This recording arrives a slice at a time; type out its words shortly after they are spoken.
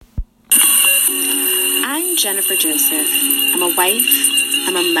Jennifer Joseph. I'm a wife,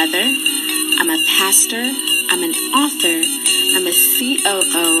 I'm a mother, I'm a pastor, I'm an author, I'm a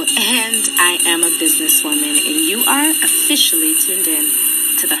COO, and I am a businesswoman. And you are officially tuned in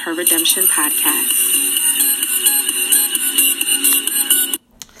to the Her Redemption Podcast.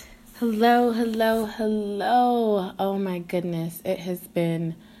 Hello. Oh my goodness. It has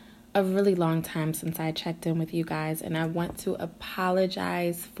been a really long time since I checked in with you guys, and I want to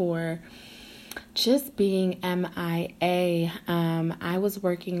apologize for just being MIA. I was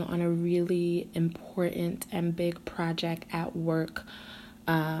working on a really important and big project at work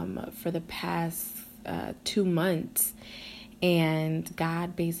for the past 2 months, and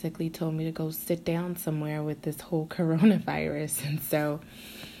God basically told me to go sit down somewhere with this whole coronavirus. And so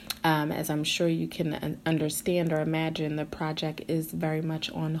as I'm sure you can understand or imagine, the project is very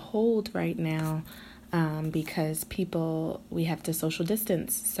much on hold right now because we have to social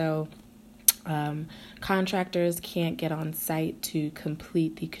distance. So contractors can't get on site to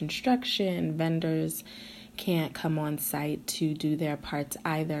complete the construction. Vendors can't come on site to do their parts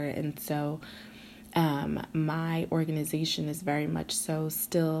either. And so my organization is very much so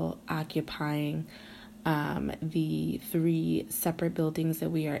still occupying the 3 separate buildings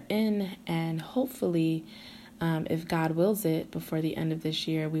that we are in, and hopefully, if God wills it, before the end of this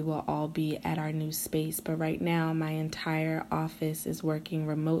year, we will all be at our new space. But right now, my entire office is working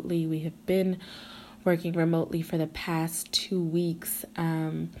remotely. We have been working remotely for the past 2 weeks.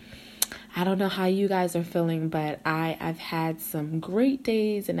 I don't know how you guys are feeling, but I've had some great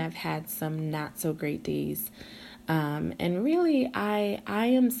days and I've had some not so great days. And really, I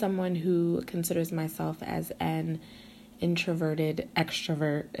am someone who considers myself as an introverted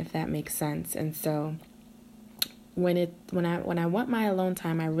extrovert, if that makes sense. And so when I want my alone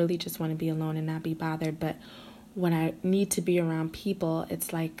time, I really just want to be alone and not be bothered. But when I need to be around people,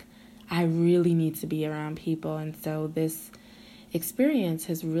 it's like I really need to be around people. And so this experience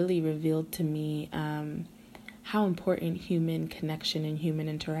has really revealed to me how important human connection and human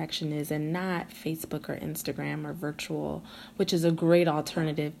interaction is, and not Facebook or Instagram or virtual, which is a great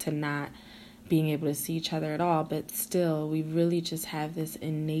alternative to not being able to see each other at all. But still, we really just have this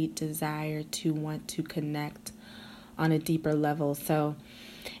innate desire to want to connect on a deeper level. So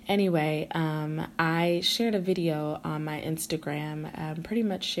anyway, I shared a video on my Instagram, pretty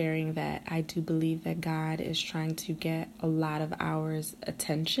much sharing that I do believe that God is trying to get a lot of our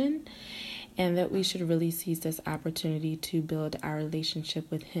attention, and that we should really seize this opportunity to build our relationship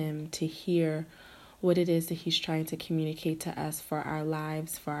with Him, to hear what it is that He's trying to communicate to us for our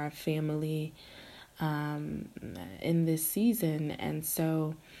lives, for our family, in this season. And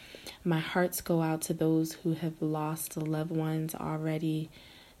so my hearts go out to those who have lost loved ones already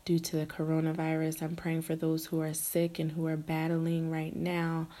due to the coronavirus. I'm praying for those who are sick and who are battling right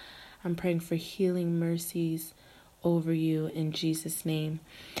now. I'm praying for healing mercies over you in Jesus' name.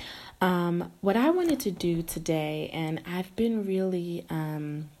 What I wanted to do today, and I've been really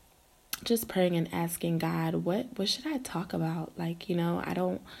just praying and asking God, what should I talk about? Like,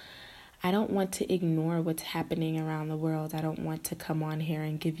 I don't want to ignore what's happening around the world. I don't want to come on here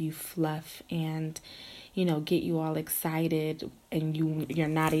and give you fluff and, get you all excited and you're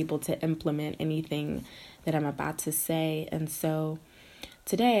not able to implement anything that I'm about to say. And so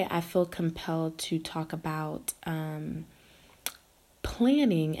today I feel compelled to talk about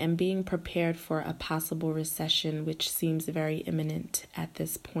planning and being prepared for a possible recession, which seems very imminent at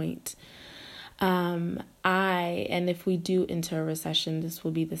this point. And if we do enter a recession, this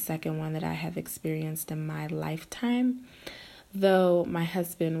will be the second one that I have experienced in my lifetime. Though my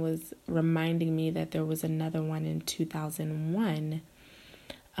husband was reminding me that there was another one in 2001.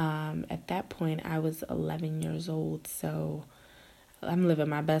 At that point, I was 11 years old, so I'm living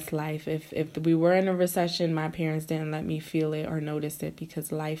my best life. If we were in a recession, my parents didn't let me feel it or notice it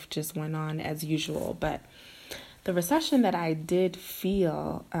because life just went on as usual. But the recession that I did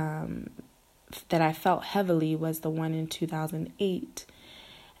feel, that I felt heavily, was the one in 2008,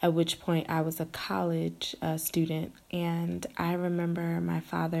 at which point I was a college student. And I remember my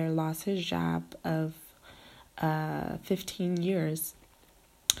father lost his job of 15 years.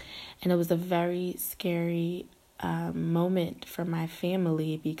 And it was a very scary moment for my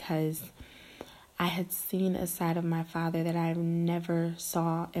family, because I had seen a side of my father that I never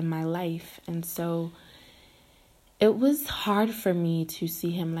saw in my life. And so it was hard for me to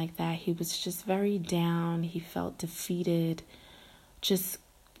see him like that. He was just very down. He felt defeated, just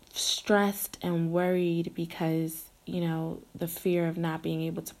stressed and worried because, the fear of not being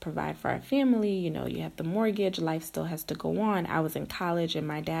able to provide for our family. You have the mortgage, life still has to go on. I was in college and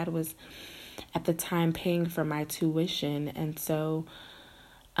my dad was at the time paying for my tuition. And so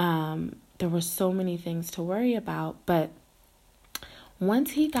there were so many things to worry about. But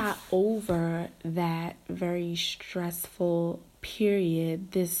once he got over that very stressful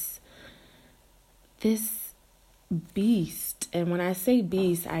period, this beast, and when I say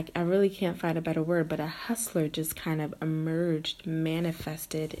beast, I really can't find a better word, but a hustler just kind of emerged,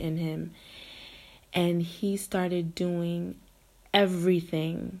 manifested in him. And he started doing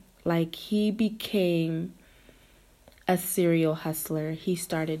everything. Like, he became a serial hustler. He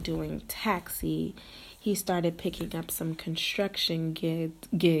started doing taxi. He started picking up some construction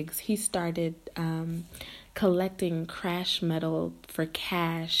gigs. He started collecting crash metal for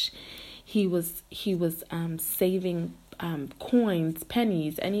cash. He was saving coins,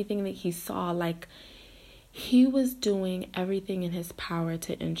 pennies, anything that he saw. Like, he was doing everything in his power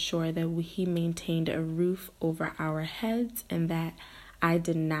to ensure that he maintained a roof over our heads and that I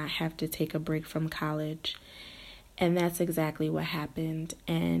did not have to take a break from college. And that's exactly what happened.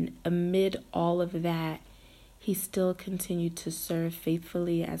 And amid all of that, he still continued to serve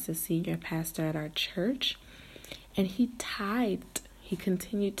faithfully as a senior pastor at our church. And he tithed. He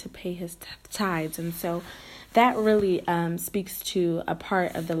continued to pay his tithes. And so that really speaks to a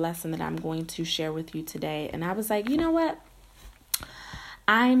part of the lesson that I'm going to share with you today. And I was like, you know what?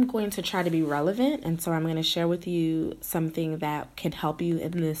 I'm going to try to be relevant. And so I'm going to share with you something that can help you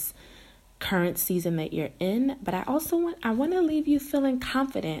in this current season that you're in. But I want to leave you feeling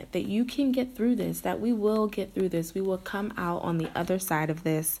confident that you can get through this, that we will get through this. We will come out on the other side of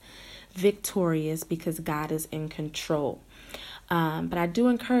this victorious because God is in control. But I do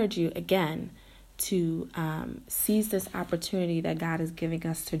encourage you, again, to seize this opportunity that God is giving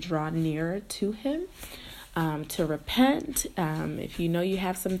us to draw nearer to Him, to repent. If you know you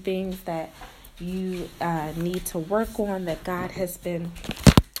have some things that you need to work on, that God has been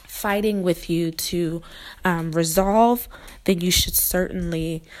fighting with you to resolve, then you should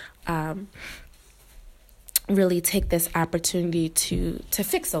certainly really take this opportunity to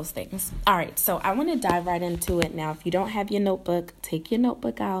fix those things. All right, so I want to dive right into it now. If you don't have your notebook, take your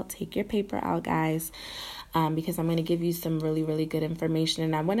notebook out, take your paper out, guys, because I'm going to give you some really, really good information.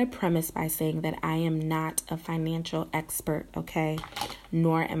 And I want to premise by saying that I am not a financial expert, okay?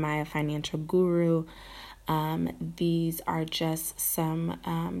 Nor am I a financial guru. These are just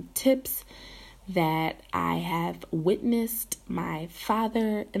some tips that I have witnessed my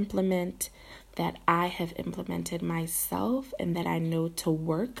father implement, that I have implemented myself, and that I know to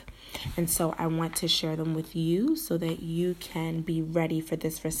work. And so I want to share them with you so that you can be ready for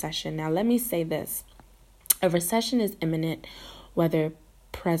this recession. Now, let me say this. A recession is imminent, whether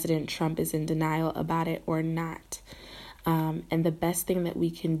President Trump is in denial about it or not. And the best thing that we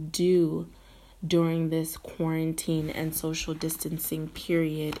can do during this quarantine and social distancing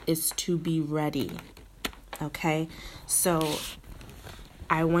period is to be ready. Okay? So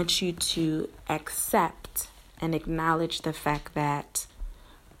I want you to accept and acknowledge the fact that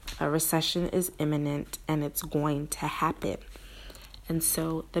a recession is imminent and it's going to happen. And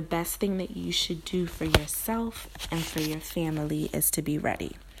so the best thing that you should do for yourself and for your family is to be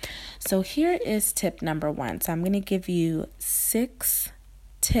ready. So here is tip number 1. So I'm going to give you 6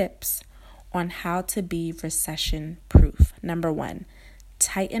 tips on how to be recession-proof. Number 1,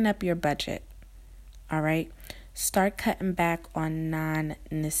 tighten up your budget. All right? Start cutting back on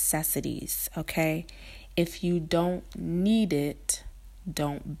non-necessities, okay? If you don't need it,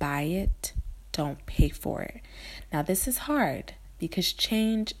 don't buy it, don't pay for it. Now, this is hard because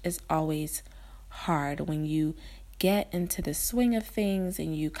change is always hard. When you get into the swing of things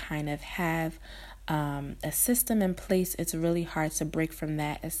and you kind of have a system in place, it's really hard to break from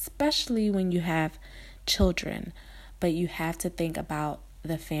that, especially when you have children. But you have to think about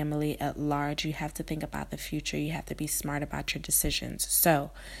the family at large. You have to think about the future. You have to be smart about your decisions.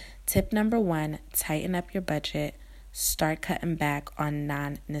 So, tip number 1, tighten up your budget. Start cutting back on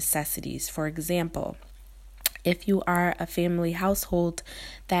non-necessities. For example, if you are a family household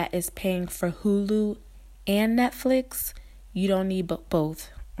that is paying for Hulu and Netflix, you don't need both,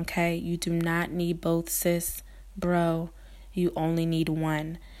 okay? You do not need both, sis, bro. You only need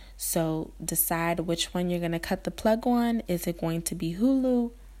one. So decide which one you're going to cut the plug on. Is it going to be Hulu?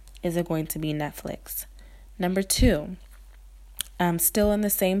 Is it going to be Netflix? Number 2, still in the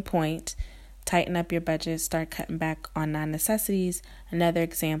same point, tighten up your budget, start cutting back on non-necessities. Another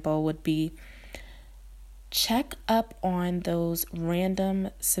example would be check up on those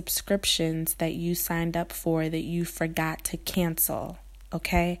random subscriptions that you signed up for that you forgot to cancel.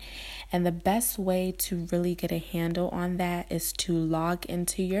 Okay. And the best way to really get a handle on that is to log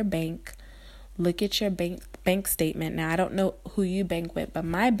into your bank, look at your bank statement. Now, I don't know who you bank with, but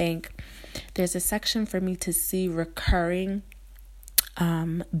my bank, there's a section for me to see recurring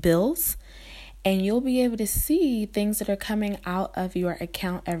bills, and you'll be able to see things that are coming out of your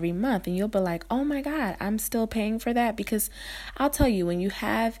account every month. And you'll be like, oh my God, I'm still paying for that. Because I'll tell you, when you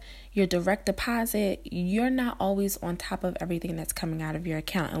have your direct deposit, you're not always on top of everything that's coming out of your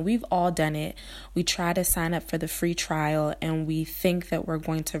account. And we've all done it. We try to sign up for the free trial and we think that we're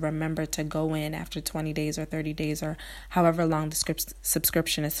going to remember to go in after 20 days or 30 days or however long the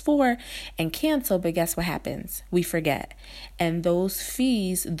subscription is for and cancel. But guess what happens? We forget. And those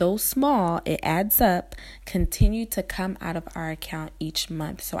fees, though small, it adds up, continue to come out of our account each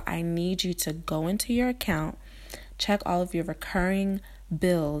month. So I need you to go into your account, check all of your recurring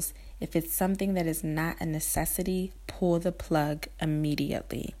bills. If it's something that is not a necessity, pull the plug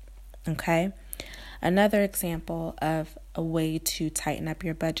immediately. Okay? Another example of a way to tighten up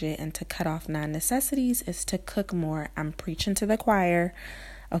your budget and to cut off non-necessities is to cook more. I'm preaching to the choir.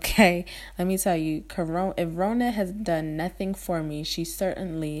 Okay, let me tell you, if Rona has done nothing for me, she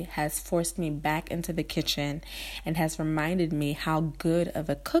certainly has forced me back into the kitchen and has reminded me how good of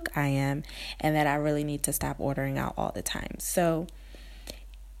a cook I am and that I really need to stop ordering out all the time. So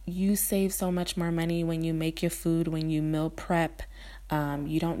you save so much more money when you make your food, when you meal prep.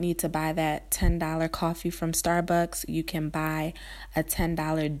 You don't need to buy that $10 coffee from Starbucks. You can buy a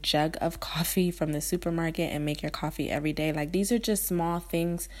 $10 jug of coffee from the supermarket and make your coffee every day. Like, these are just small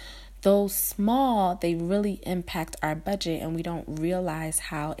things. Though small, they really impact our budget, and we don't realize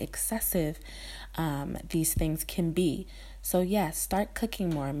how excessive these things can be. So yes, start cooking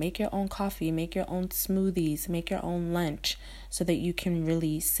more. Make your own coffee, make your own smoothies, make your own lunch so that you can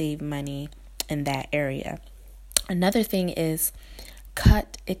really save money in that area. Another thing is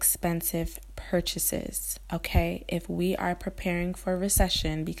cut expensive purchases, okay? If we are preparing for a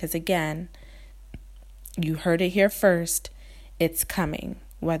recession, because again, you heard it here first, it's coming.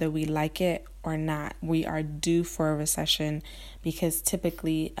 Whether we like it or not, we are due for a recession because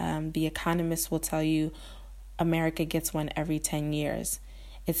typically the economists will tell you America gets one every 10 years.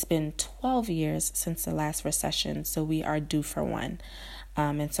 It's been 12 years since the last recession, so we are due for one.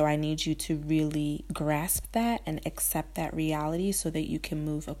 And so I need you to really grasp that and accept that reality so that you can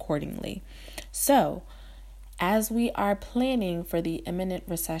move accordingly. So as we are planning for the imminent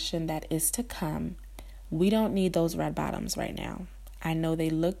recession that is to come, we don't need those red bottoms right now. I know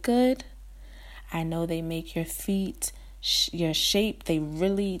they look good. I know they make your feet, your shape, they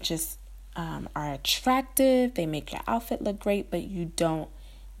really just are attractive. They make your outfit look great, but you don't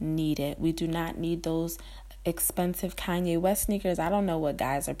need it. We do not need those expensive Kanye West sneakers. I don't know what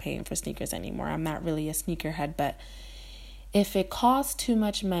guys are paying for sneakers anymore. I'm not really a sneakerhead, but if it costs too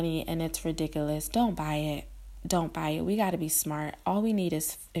much money and it's ridiculous, don't buy it. Don't buy it. We got to be smart. All we need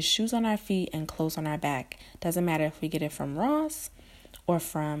is shoes on our feet and clothes on our back. Doesn't matter if we get it from Ross or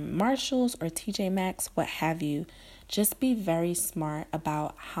from Marshalls or TJ Maxx, what have you. Just be very smart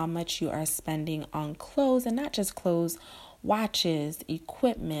about how much you are spending on clothes, and not just clothes, watches,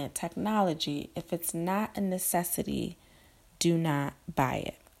 equipment, technology. If it's not a necessity, do not buy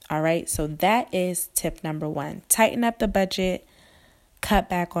it. All right. So that is tip number 1. Tighten up the budget, cut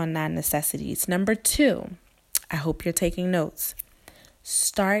back on non-necessities. Number 2, I hope you're taking notes.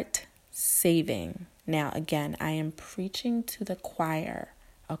 Start saving. Now, again, I am preaching to the choir.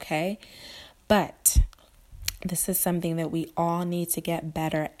 Okay. But this is something that we all need to get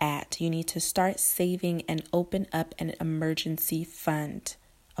better at. You need to start saving and open up an emergency fund.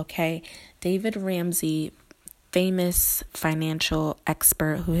 Okay. David Ramsey, famous financial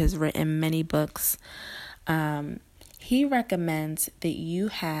expert who has written many books, he recommends that you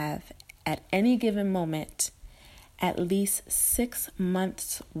have at any given moment at least 6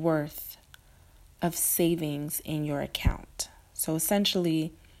 months worth of savings in your account. So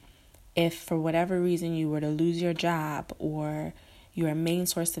essentially, if for whatever reason you were to lose your job or your main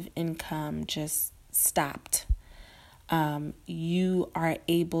source of income just stopped, you are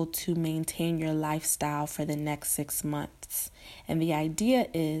able to maintain your lifestyle for the next 6 months. And the idea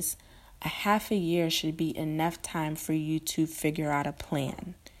is a half a year should be enough time for you to figure out a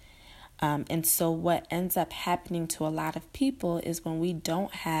plan. And so what ends up happening to a lot of people is when we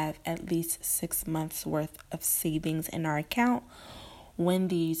don't have at least 6 months worth of savings in our account, when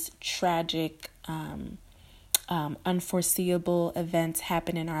these tragic, unforeseeable events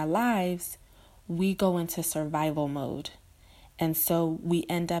happen in our lives, we go into survival mode. And so we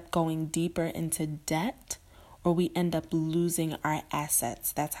end up going deeper into debt, or we end up losing our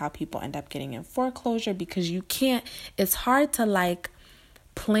assets. That's how people end up getting in foreclosure, because it's hard to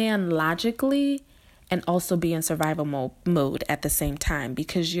plan logically and also be in survival mode at the same time,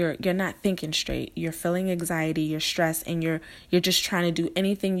 because you're not thinking straight. You're feeling anxiety, you're stressed, and you're just trying to do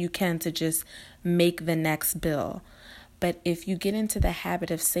anything you can to just make the next bill. But if you get into the habit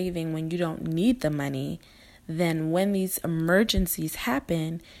of saving when you don't need the money, then when these emergencies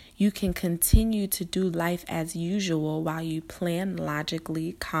happen, you can continue to do life as usual while you plan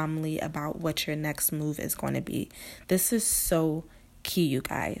logically, calmly about what your next move is going to be. This is so key, you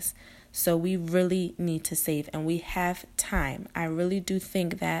guys. So we really need to save, and we have time. I really do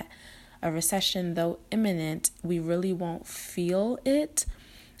think that a recession, though imminent, we really won't feel it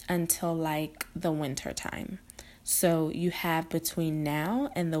until like the winter time. So you have between now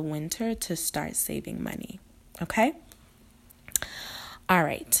and the winter to start saving money. Okay? All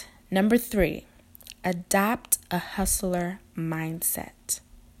right. Number 3, adopt a hustler mindset.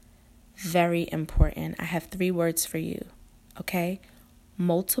 Very important. I have 3 words for you. Okay?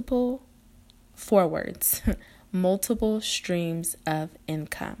 4 words. Multiple streams of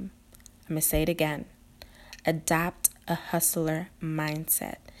income. I'm going to say it again. Adopt a hustler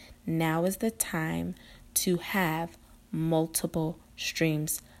mindset. Now is the time to have multiple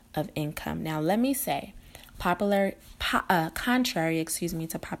streams of income. Now, let me say, contrary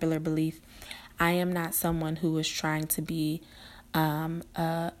to popular belief, I am not someone who is trying to be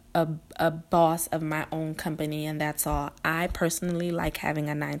a boss of my own company, and that's all. I personally like having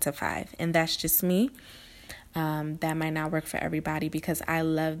a 9-to-5, and that's just me. That might not work for everybody because I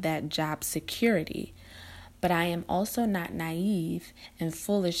love that job security. But I am also not naive and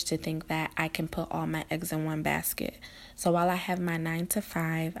foolish to think that I can put all my eggs in one basket. So while I have my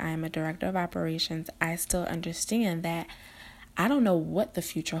 9-to-5, I am a director of operations, I still understand that I don't know what the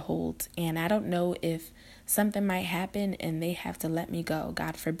future holds. And I don't know if something might happen and they have to let me go.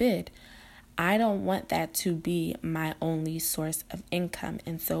 God forbid. I don't want that to be my only source of income.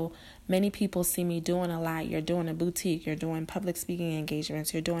 And so many people see me doing a lot. You're doing a boutique. You're doing public speaking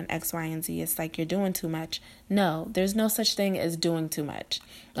engagements. You're doing X, Y, and Z. It's like you're doing too much. No, there's no such thing as doing too much.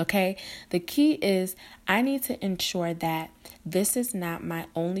 Okay? The key is I need to ensure that this is not my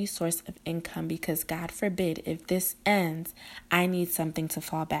only source of income because God forbid, if this ends, I need something to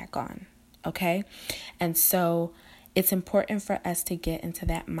fall back on. Okay? And so it's important for us to get into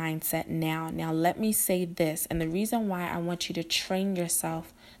that mindset now. Now, let me say this, and the reason why I want you to train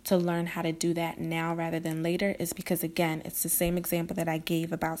yourself to learn how to do that now rather than later is because, again, it's the same example that I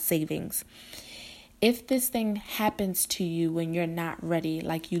gave about savings. If this thing happens to you when you're not ready,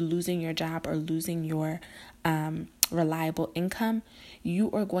 like you losing your job or losing your reliable income, you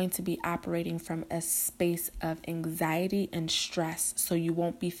are going to be operating from a space of anxiety and stress, so you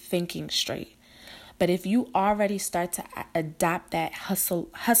won't be thinking straight. But if you already start to adopt that hustler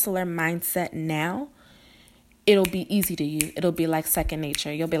mindset now, it'll be easy to you. It'll be like second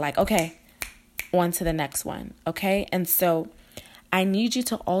nature. You'll be like, okay, on to the next one. Okay. And so I need you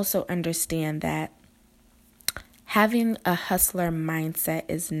to also understand that having a hustler mindset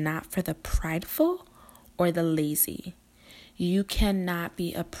is not for the prideful or the lazy. You cannot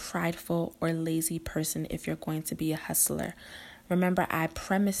be a prideful or lazy person if you're going to be a hustler. Remember, I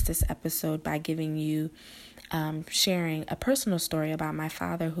premised this episode by giving you, sharing a personal story about my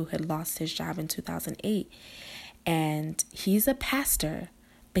father who had lost his job in 2008. And he's a pastor,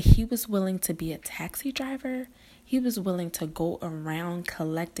 but he was willing to be a taxi driver. He was willing to go around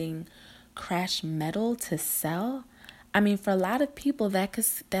collecting crashed metal to sell. I mean, for a lot of people,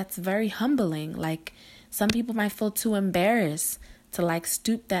 that's very humbling. Like, some people might feel too embarrassed to like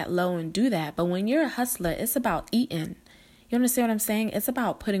stoop that low and do that. But when you're a hustler, it's about eating. You understand what I'm saying? It's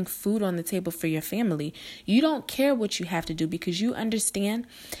about putting food on the table for your family. You don't care what you have to do because you understand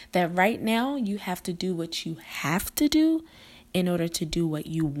that right now you have to do what you have to do in order to do what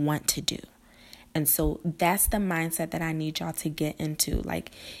you want to do. And so that's the mindset that I need y'all to get into.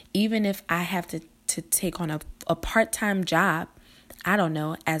 Like, even if I have to take on a part-time job, I don't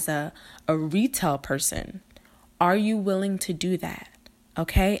know, as a retail person, are you willing to do that?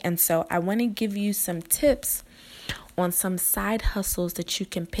 Okay. And so I want to give you some tips on some side hustles that you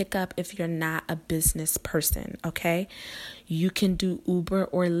can pick up if you're not a business person, okay? You can do Uber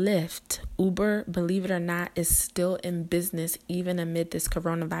or Lyft. Uber, believe it or not, is still in business even amid this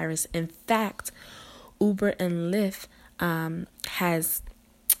coronavirus. In fact, Uber and Lyft has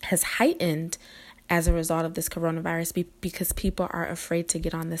heightened as a result of this coronavirus because people are afraid to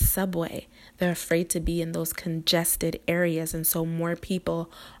get on the subway. They're afraid to be in those congested areas. And so more people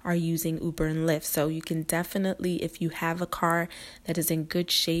are using Uber and Lyft. So you can definitely, if you have a car that is in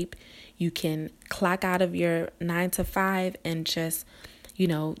good shape, you can clock out of your 9-to-5 and just,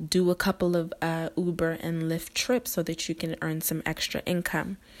 do a couple of Uber and Lyft trips so that you can earn some extra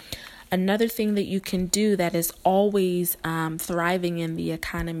income. Another thing that you can do that is always thriving in the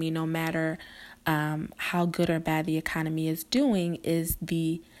economy, no matter how good or bad the economy is doing, is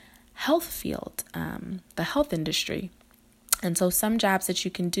the health field, the health industry. And so some jobs that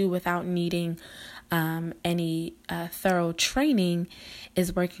you can do without needing any thorough training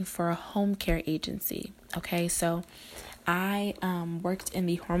is working for a home care agency. Okay, so I worked in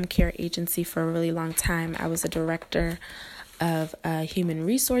the home care agency for a really long time. I was a director of human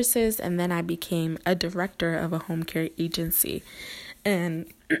resources, and then I became a director of a home care agency.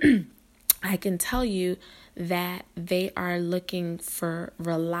 And I can tell you that they are looking for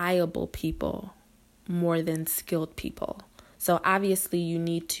reliable people more than skilled people. So obviously you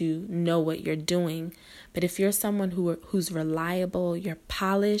need to know what you're doing, but if you're someone who's reliable, you're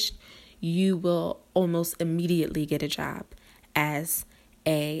polished, you will almost immediately get a job as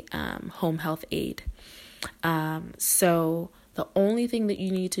a home health aide. So the only thing that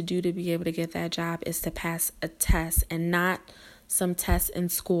you need to do to be able to get that job is to pass a test, and not some test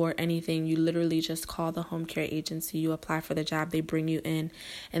and score anything. You literally just call the home care agency, you apply for the job, they bring you in,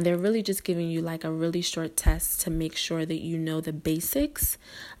 and they're really just giving you like a really short test to make sure that you know the basics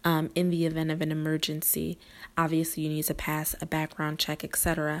in the event of an emergency. Obviously, you need to pass a background check,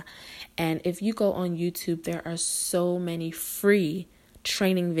 etc. And if you go on YouTube, there are so many free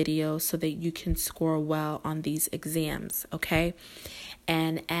training videos so that you can score well on these exams, okay?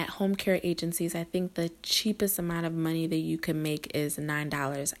 And at home care agencies, I think the cheapest amount of money that you can make is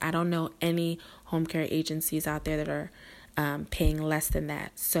 $9. I don't know any home care agencies out there that are paying less than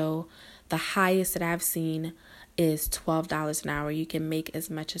that. So the highest that I've seen is $12 an hour. You can make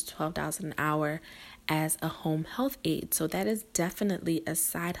as much as $12 an hour as a home health aide. So that is definitely a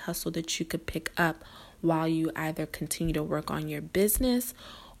side hustle that you could pick up while you either continue to work on your business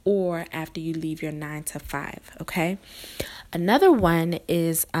or after you leave your 9 to 5, okay? Another one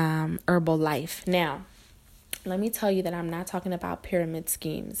is Herbalife. Now, let me tell you that I'm not talking about pyramid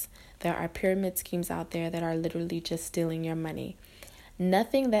schemes. There are pyramid schemes out there that are literally just stealing your money.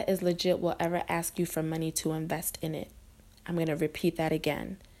 Nothing that is legit will ever ask you for money to invest in it. I'm going to repeat that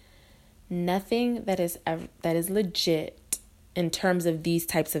again. Nothing that is legit in terms of these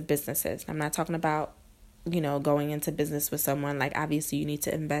types of businesses. I'm not talking about going into business with someone. Like, obviously you need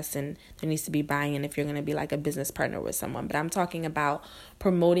to invest and there needs to be buy-in if you're going to be like a business partner with someone. But I'm talking about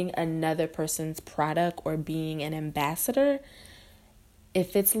promoting another person's product or being an ambassador.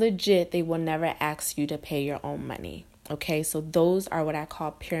 If it's legit, they will never ask you to pay your own money. Okay, so those are what I call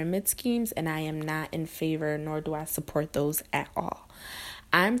pyramid schemes, and I am not in favor, nor do I support those at all.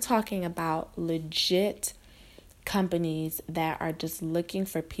 I'm talking about legit companies that are just looking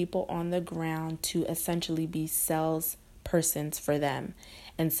for people on the ground to essentially be salespersons for them.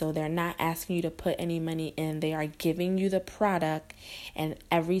 And so they're not asking you to put any money in. They are giving you the product, and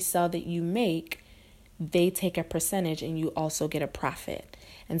every sale that you make, they take a percentage and you also get a profit.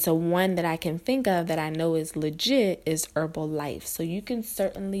 And so one that I can think of that I know is legit is Herbalife. So you can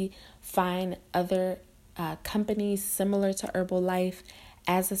certainly find other companies similar to Herbalife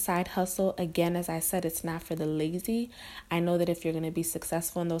as a side hustle. Again, as I said, it's not for the lazy. I know that if you're going to be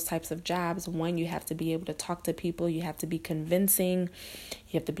successful in those types of jobs, one, you have to be able to talk to people. You have to be convincing.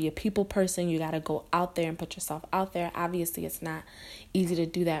 You have to be a people person. You got to go out there and put yourself out there. Obviously, it's not easy to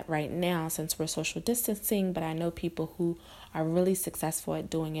do that right now since we're social distancing, but I know people who are really successful at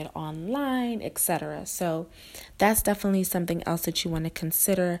doing it online, etc. So that's definitely something else that you want to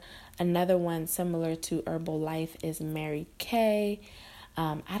consider. Another one similar to Herbalife is Mary Kay.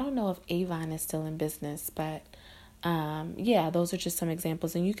 I don't know if Avon is still in business, but those are just some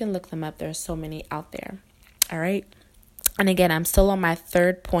examples, and you can look them up. There's so many out there. All right. And again, I'm still on my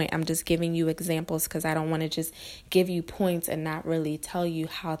third point. I'm just giving you examples because I don't want to just give you points and not really tell you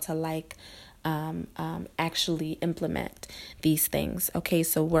how to actually implement these things. Okay,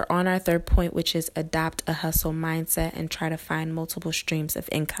 so we're on our third point, which is adopt a hustle mindset and try to find multiple streams of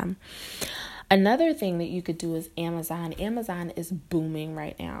income. Another thing that you could do is Amazon. Amazon is booming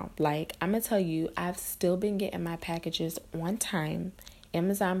right now. Like, I'm going to tell you, I've still been getting my packages on time.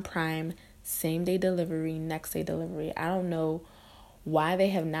 Amazon Prime, same day delivery, next day delivery. I don't know why they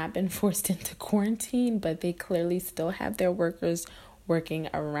have not been forced into quarantine, but they clearly still have their workers working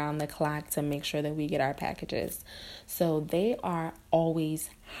around the clock to make sure that we get our packages. So they are always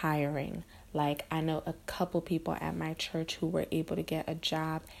hiring. Like, I know a couple people at my church who were able to get a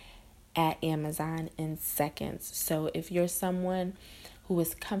job at Amazon in seconds. So if you're someone who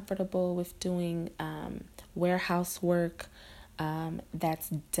is comfortable with doing warehouse work, that's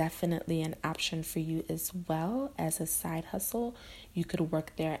definitely an option for you as well as a side hustle. You could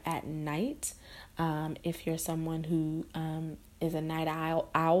work there at night. If you're someone who is a night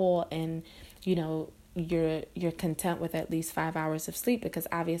owl and you're content with at least 5 hours of sleep, because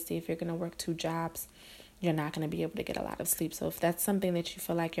obviously if you're going to work 2 jobs, you're not going to be able to get a lot of sleep. So if that's something that you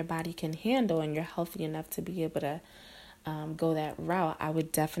feel like your body can handle and you're healthy enough to be able to go that route, I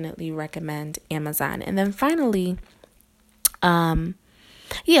would definitely recommend Amazon. And then finally, so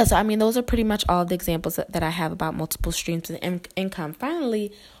I mean, those are pretty much all the examples that I have about multiple streams of income.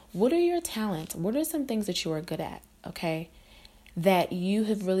 Finally, what are your talents? What are some things that you are good at, okay, that you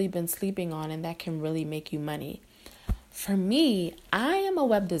have really been sleeping on and that can really make you money? For me, I am a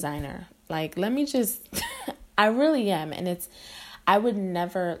web designer. Like, let me just, I really am. And I would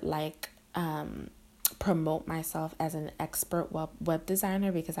never promote myself as an expert web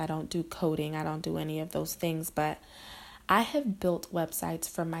designer because I don't do coding. I don't do any of those things, but I have built websites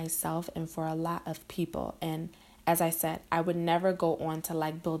for myself and for a lot of people. And as I said, I would never go on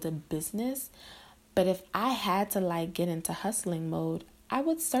to build a business. But if I had to get into hustling mode, I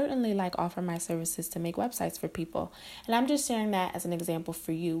would certainly offer my services to make websites for people. And I'm just sharing that as an example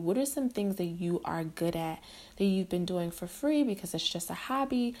for you. What are some things that you are good at that you've been doing for free because it's just a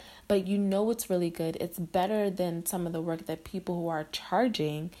hobby, but it's really good? It's better than some of the work that people who are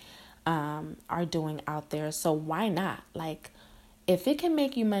charging are doing out there. So why not? If it can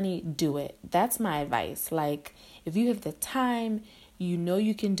make you money, do it. That's my advice. If you have the time,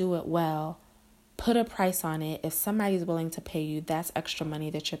 you can do it well, put a price on it. If somebody's willing to pay you, that's extra money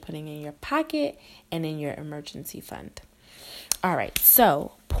that you're putting in your pocket and in your emergency fund. All right,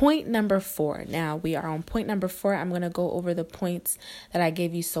 so point number 4. Now we are on point number 4. I'm going to go over the points that I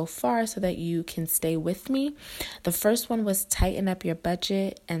gave you so far so that you can stay with me. The first one was tighten up your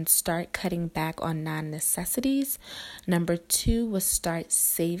budget and start cutting back on non-necessities. Number 2 was start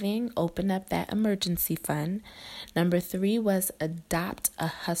saving, open up that emergency fund. Number 3 was adopt a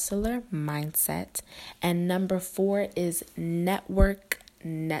hustler mindset. And number 4 is network.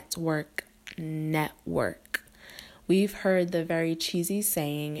 We've heard the very cheesy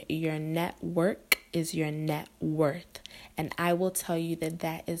saying, your network is your net worth. And I will tell you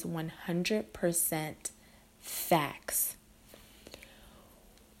that is 100% facts.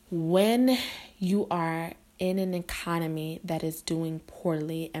 When you are in an economy that is doing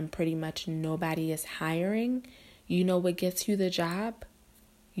poorly and pretty much nobody is hiring, you know what gets you the job?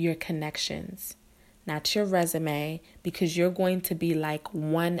 Your connections, not your resume, because you're going to be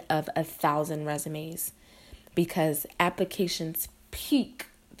one of 1,000 resumes. Because applications peak,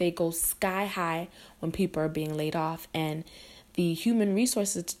 they go sky high when people are being laid off. And the human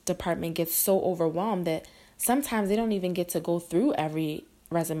resources department gets so overwhelmed that sometimes they don't even get to go through every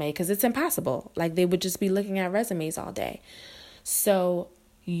resume because it's impossible. They would just be looking at resumes all day. So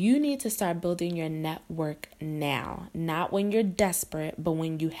you need to start building your network now, not when you're desperate, but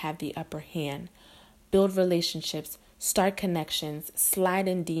when you have the upper hand. Build relationships, start connections, slide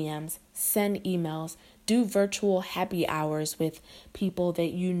in DMs, send emails, do virtual happy hours with people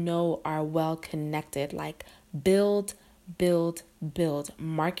that are well connected. Build.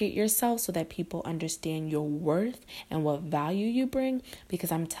 Market yourself so that people understand your worth and what value you bring.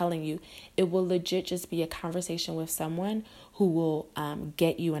 Because I'm telling you, it will legit just be a conversation with someone who will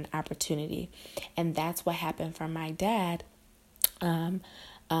get you an opportunity. And that's what happened for my dad.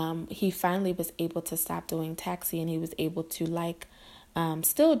 He finally was able to stop doing taxi, and he was able to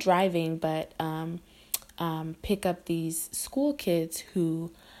still driving, but pick up these school kids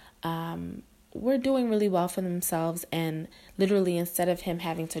who were doing really well for themselves. And literally, instead of him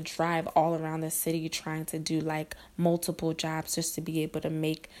having to drive all around the city trying to do multiple jobs just to be able to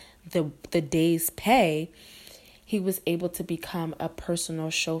make the day's pay, he was able to become a personal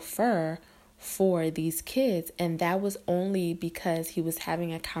chauffeur for these kids. And that was only because he was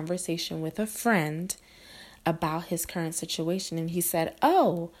having a conversation with a friend about his current situation. And he said,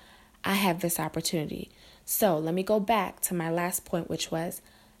 oh, I have this opportunity. So let me go back to my last point, which was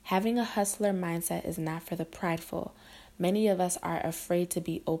having a hustler mindset is not for the prideful. Many of us are afraid to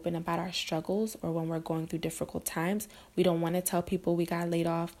be open about our struggles, or when we're going through difficult times. We don't want to tell people we got laid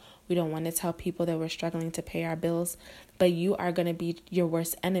off. We don't want to tell people that we're struggling to pay our bills. But you are going to be your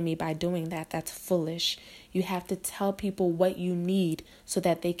worst enemy by doing that. That's foolish. You have to tell people what you need so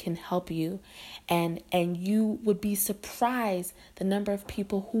that they can help you. And you would be surprised the number of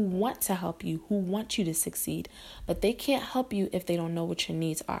people who want to help you, who want you to succeed. But they can't help you if they don't know what your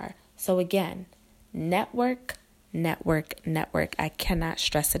needs are. So again, network. I cannot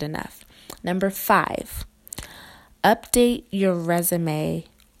stress it enough. Number 5, update your resume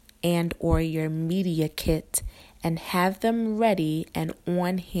and or your media kit and have them ready and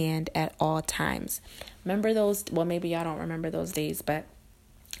on hand at all times. Remember those? Well, maybe y'all don't remember those days, but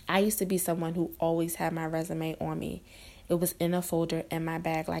I used to be someone who always had my resume on me. It was in a folder in my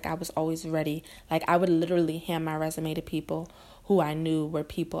bag. I was always ready. I would literally hand my resume to people who I knew were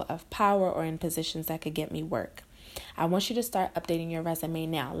people of power or in positions that could get me work. I want you to start updating your resume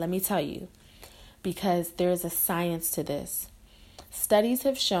now. Let me tell you, because there's a science to this. Studies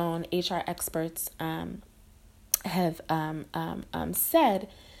have shown, HR experts have said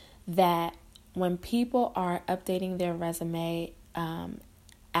that when people are updating their resume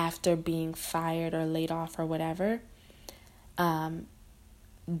after being fired or laid off or whatever,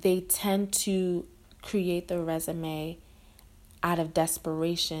 they tend to create the resume out of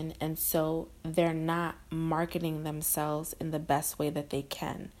desperation, and so they're not marketing themselves in the best way that they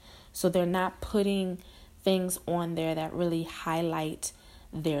can. So they're not putting things on there that really highlight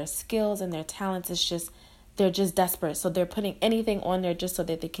their skills and their talents. It's just, they're just desperate. So they're putting anything on there just so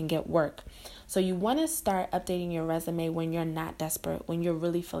that they can get work. So you want to start updating your resume when you're not desperate, when you're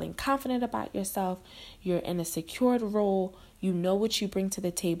really feeling confident about yourself, you're in a secured role, you know what you bring to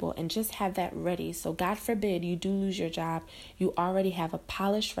the table, and just have that ready. So God forbid you do lose your job, you already have a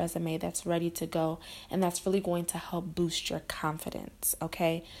polished resume that's ready to go, and that's really going to help boost your confidence,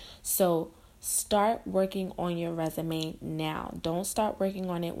 okay? So start working on your resume now. Don't start working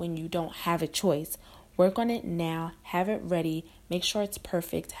on it when you don't have a choice. Work on it now, have it ready, make sure it's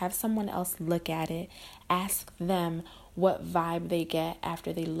perfect, have someone else look at it, ask them what vibe they get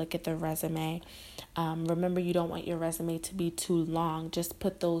after they look at the resume. Remember, you don't want your resume to be too long. Just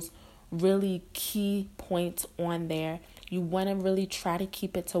put those really key points on there. You want to really try to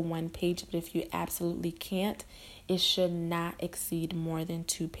keep it to 1 page, but if you absolutely can't, it should not exceed more than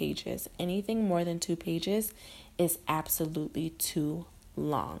 2 pages. Anything more than 2 pages is absolutely too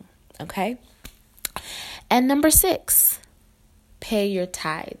long, okay? And number 6, pay your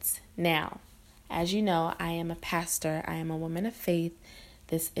tithes. Now, as you know, I am a pastor. I am a woman of faith.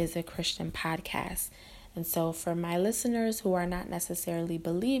 This is a Christian podcast. And so for my listeners who are not necessarily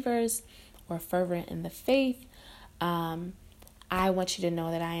believers or fervent in the faith, I want you to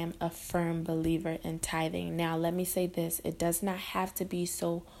know that I am a firm believer in tithing. Now, let me say this. It does not have to be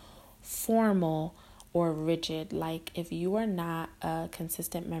so formal or rigid. Like if you are not a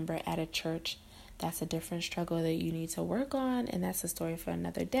consistent member at a church, that's a different struggle that you need to work on, and that's a story for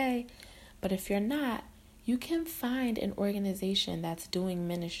another day. But if you're not, you can find an organization that's doing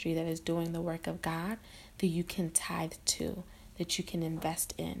ministry, that is doing the work of God, that you can tithe to, that you can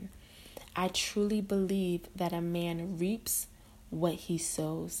invest in. I truly believe that a man reaps what he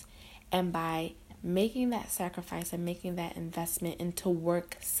sows. And by making that sacrifice and making that investment into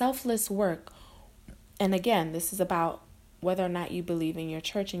work, selfless work, and again, this is about whether or not you believe in your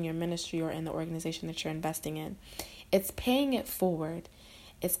church, in your ministry, or in the organization that you're investing in. It's paying it forward.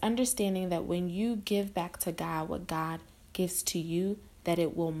 It's understanding that when you give back to God what God gives to you, that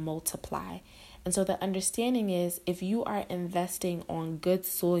it will multiply. And so the understanding is, if you are investing on good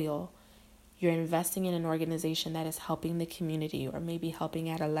soil, you're investing in an organization that is helping the community, or maybe helping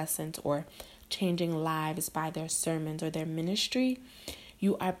adolescents, or changing lives by their sermons or their ministry,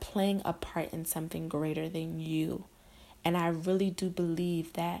 you are playing a part in something greater than you. And I really do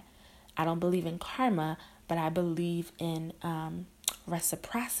believe that, I don't believe in karma, but I believe in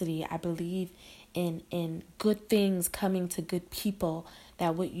reciprocity. I believe in good things coming to good people,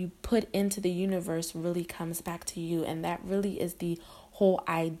 that what you put into the universe really comes back to you. And that really is the whole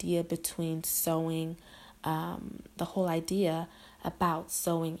idea between sowing, the whole idea about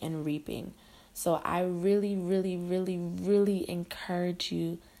sowing and reaping. So I really, really, really, really encourage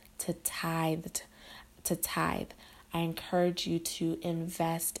you to tithe. I encourage you to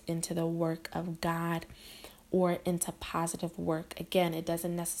invest into the work of God or into positive work. Again, it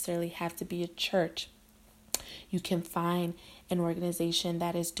doesn't necessarily have to be a church. You can find an organization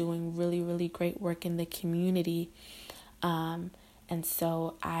that is doing really, really great work in the community. And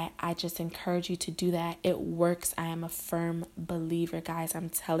so I just encourage you to do that. It works. I am a firm believer, guys. I'm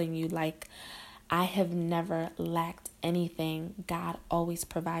telling you, like, I have never lacked anything. God always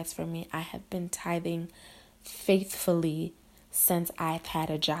provides for me. I have been tithing faithfully since I've had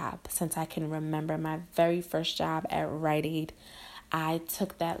a job, since I can remember. My very first job at Rite Aid, I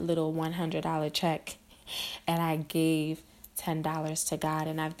took that little $100 check and I gave $10 to God,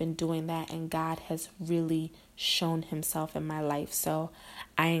 and I've been doing that, and God has really shown himself in my life. So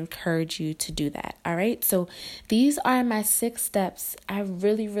I encourage you to do that. All right. So these are my 6 steps. I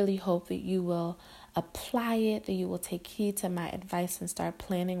really, really hope that you will apply it, that you will take heed to my advice and start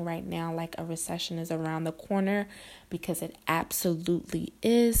planning right now, like a recession is around the corner, because it absolutely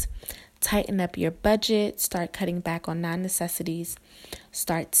is. Tighten up your budget, start cutting back on non-necessities,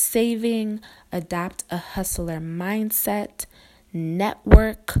 start saving, adopt a hustler mindset,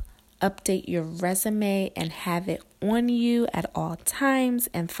 network, update your resume and have it on you at all times,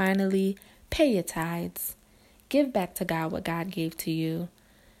 and finally, pay your tithes. Give back to God what God gave to you.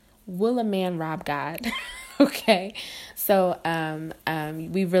 Will a man rob God? Okay. So,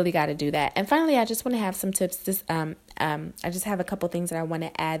 we really got to do that. And finally, I just want to have some tips. I just have a couple things that I want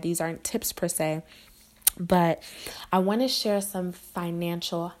to add. These aren't tips per se, but I want to share some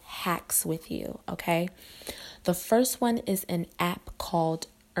financial hacks with you. Okay. The first one is an app called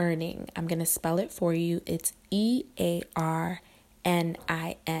Earning. I'm going to spell it for you. It's EARNIN.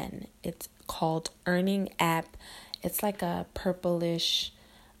 It's called Earning app. It's like a purplish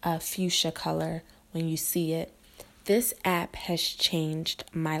fuchsia color when you see it. This app has changed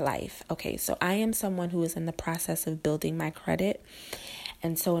my life. Okay, so I am someone who is in the process of building my credit.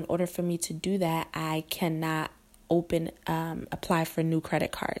 And so in order for me to do that, I cannot apply for new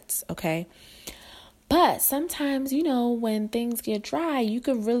credit cards. Okay. But sometimes, when things get dry, you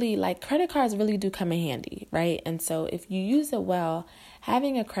could really, credit cards really do come in handy, right? And so if you use it well,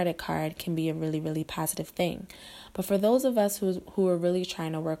 having a credit card can be a really, really positive thing. But for those of us who are really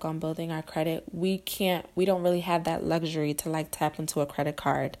trying to work on building our credit, we don't really have that luxury to tap into a credit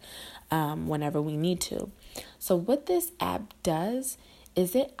card whenever we need to. So what this app does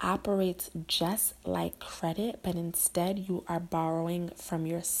is it operates just like credit, but instead you are borrowing from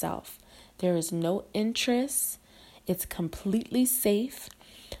yourself. There is no interest. It's completely safe.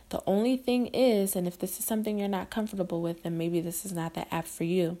 The only thing is, and if this is something you're not comfortable with, then maybe this is not the app for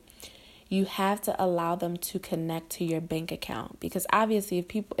you. You have to allow them to connect to your bank account, because obviously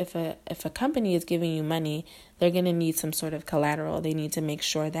if a company is giving you money, they're going to need some sort of collateral. They need to make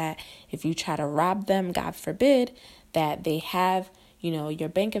sure that if you try to rob them, God forbid, that they have your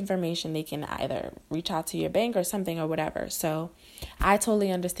bank information. They can either reach out to your bank or something or whatever. So I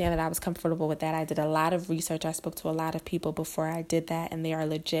totally understand that. I was comfortable with that. I did a lot of research. I spoke to a lot of people before I did that, and they are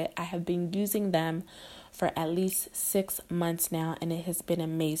legit. I have been using them for at least 6 months now, and it has been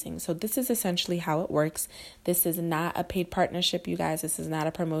amazing. So this is essentially how it works. This is not a paid partnership, you guys. This is not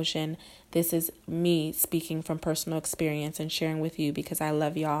a promotion. This is me speaking from personal experience and sharing with you because I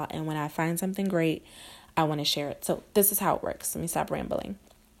love y'all. And when I find something great, I want to share it. So this is how it works. Let me stop rambling.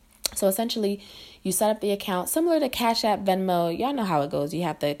 So essentially, you set up the account similar to Cash App, Venmo. Y'all know how it goes. You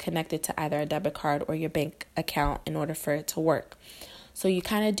have to connect it to either a debit card or your bank account in order for it to work. So you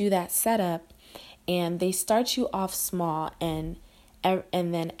kind of do that setup, and they start you off small, and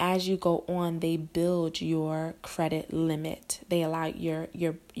then as you go on, they build your credit limit. They allow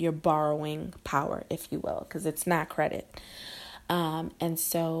your borrowing power, if you will, because it's not credit. And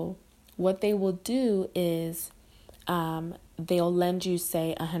so what they will do is they'll lend you,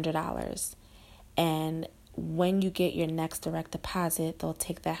 say, $100. And when you get your next direct deposit, they'll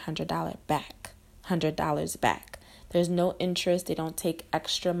take that $100 back. There's no interest. They don't take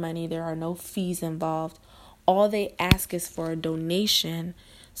extra money. There are no fees involved. All they ask is for a donation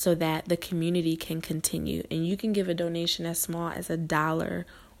so that the community can continue. And you can give a donation as small as $1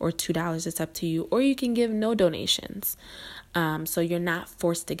 or $2. It's up to you. Or you can give no donations. So you're not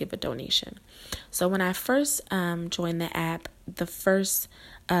forced to give a donation. So when I first joined the app, the first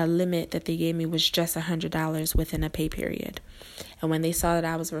limit that they gave me was just $100 within a pay period. And when they saw that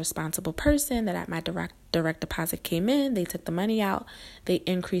I was a responsible person, that my direct deposit came in, they took the money out, they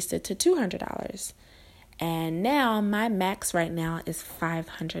increased it to $200. And now my max right now is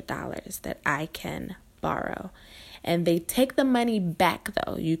 $500 that I can borrow. And they take the money back,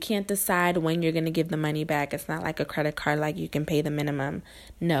 though. You can't decide when you're going to give the money back. It's not like a credit card, like you can pay the minimum.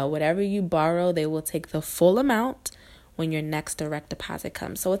 No, whatever you borrow, they will take the full amount when your next direct deposit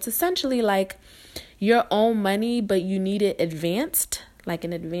comes. So it's essentially like your own money, but you need it advanced, like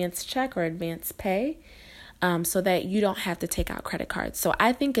an advanced check or advanced pay, so that you don't have to take out credit cards. So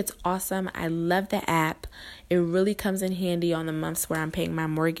I think it's awesome. I love the app. It really comes in handy on the months where I'm paying my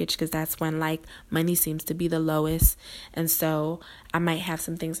mortgage, because that's when money seems to be the lowest. And so I might have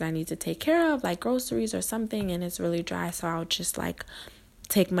some things that I need to take care of, like groceries or something, and it's really dry. So I'll just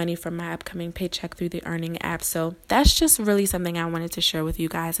take money from my upcoming paycheck through the Earning app. So that's just really something I wanted to share with you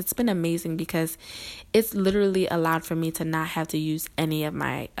guys. It's been amazing because it's literally allowed for me to not have to use any of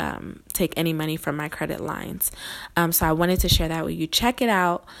my, take any money from my credit lines. So I wanted to share that with you. Check it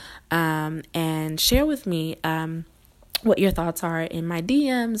out, and share with me, what your thoughts are in my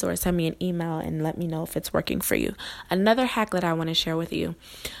DMs, or send me an email and let me know if it's working for you. Another hack that I want to share with you.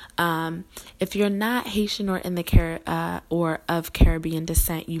 If you're not Haitian or in the or of Caribbean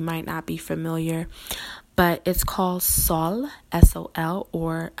descent, you might not be familiar, but it's called Sol, S-O-L,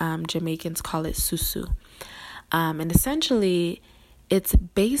 or Jamaicans call it Susu. And essentially, it's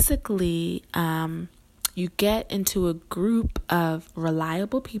basically you get into a group of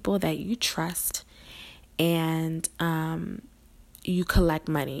reliable people that you trust, and you collect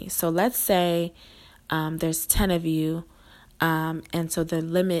money. So let's say there's 10 of you. And so the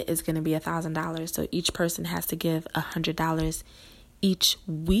limit is going to be $1,000. So each person has to give $100 each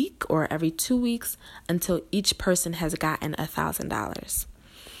week or every 2 weeks until each person has gotten $1,000.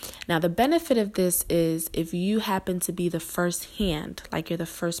 Now, the benefit of this is if you happen to be the first hand, like you're the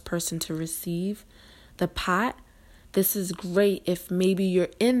first person to receive the pot, this is great if maybe you're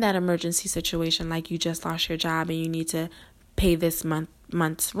in that emergency situation, like you just lost your job and you need to pay this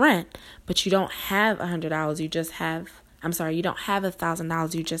month's rent, but you don't have $100. You don't have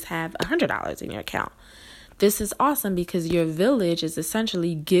 $1,000. You just have $100 in your account. This is awesome because your village is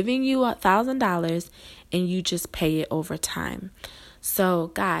essentially giving you $1,000 and you just pay it over time.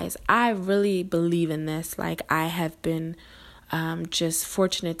 So guys, I really believe in this. Like, I have been just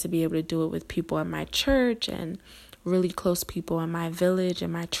fortunate to be able to do it with people in my church and really close people in my village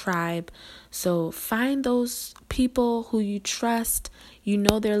and my tribe. So find those people who you trust, you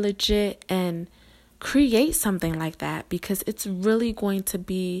know they're legit, and create something like that because it's really going to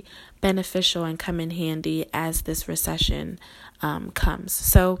be beneficial and come in handy as this recession comes.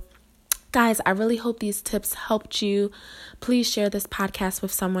 So guys, I really hope these tips helped you. Please share this podcast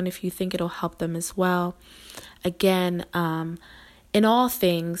with someone if you think it'll help them as well. Again, in all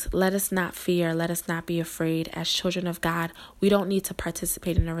things, let us not fear. Let us not be afraid. As children of God, we don't need to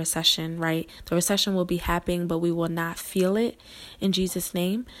participate in a recession, right? The recession will be happening, but we will not feel it in Jesus'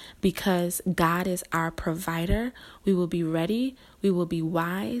 name because God is our provider. We will be ready. We will be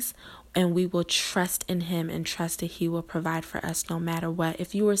wise. And we will trust in him and trust that he will provide for us no matter what.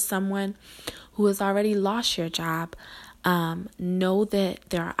 If you are someone who has already lost your job, know that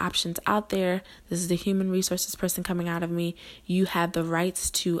there are options out there. This is the human resources person coming out of me. You have the rights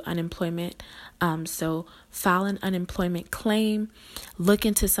to unemployment. So file an unemployment claim. Look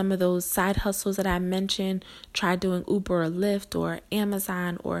into some of those side hustles that I mentioned. Try doing Uber or Lyft or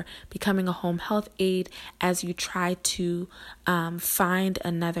Amazon or becoming a home health aide as you try to find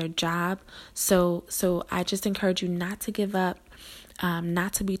another job. So I just encourage you not to give up.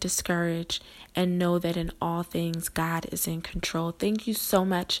 Not to be discouraged, and know that in all things, God is in control. Thank you so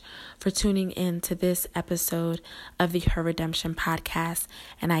much for tuning in to this episode of the Her Redemption podcast,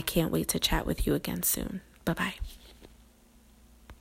 and I can't wait to chat with you again soon. Bye-bye.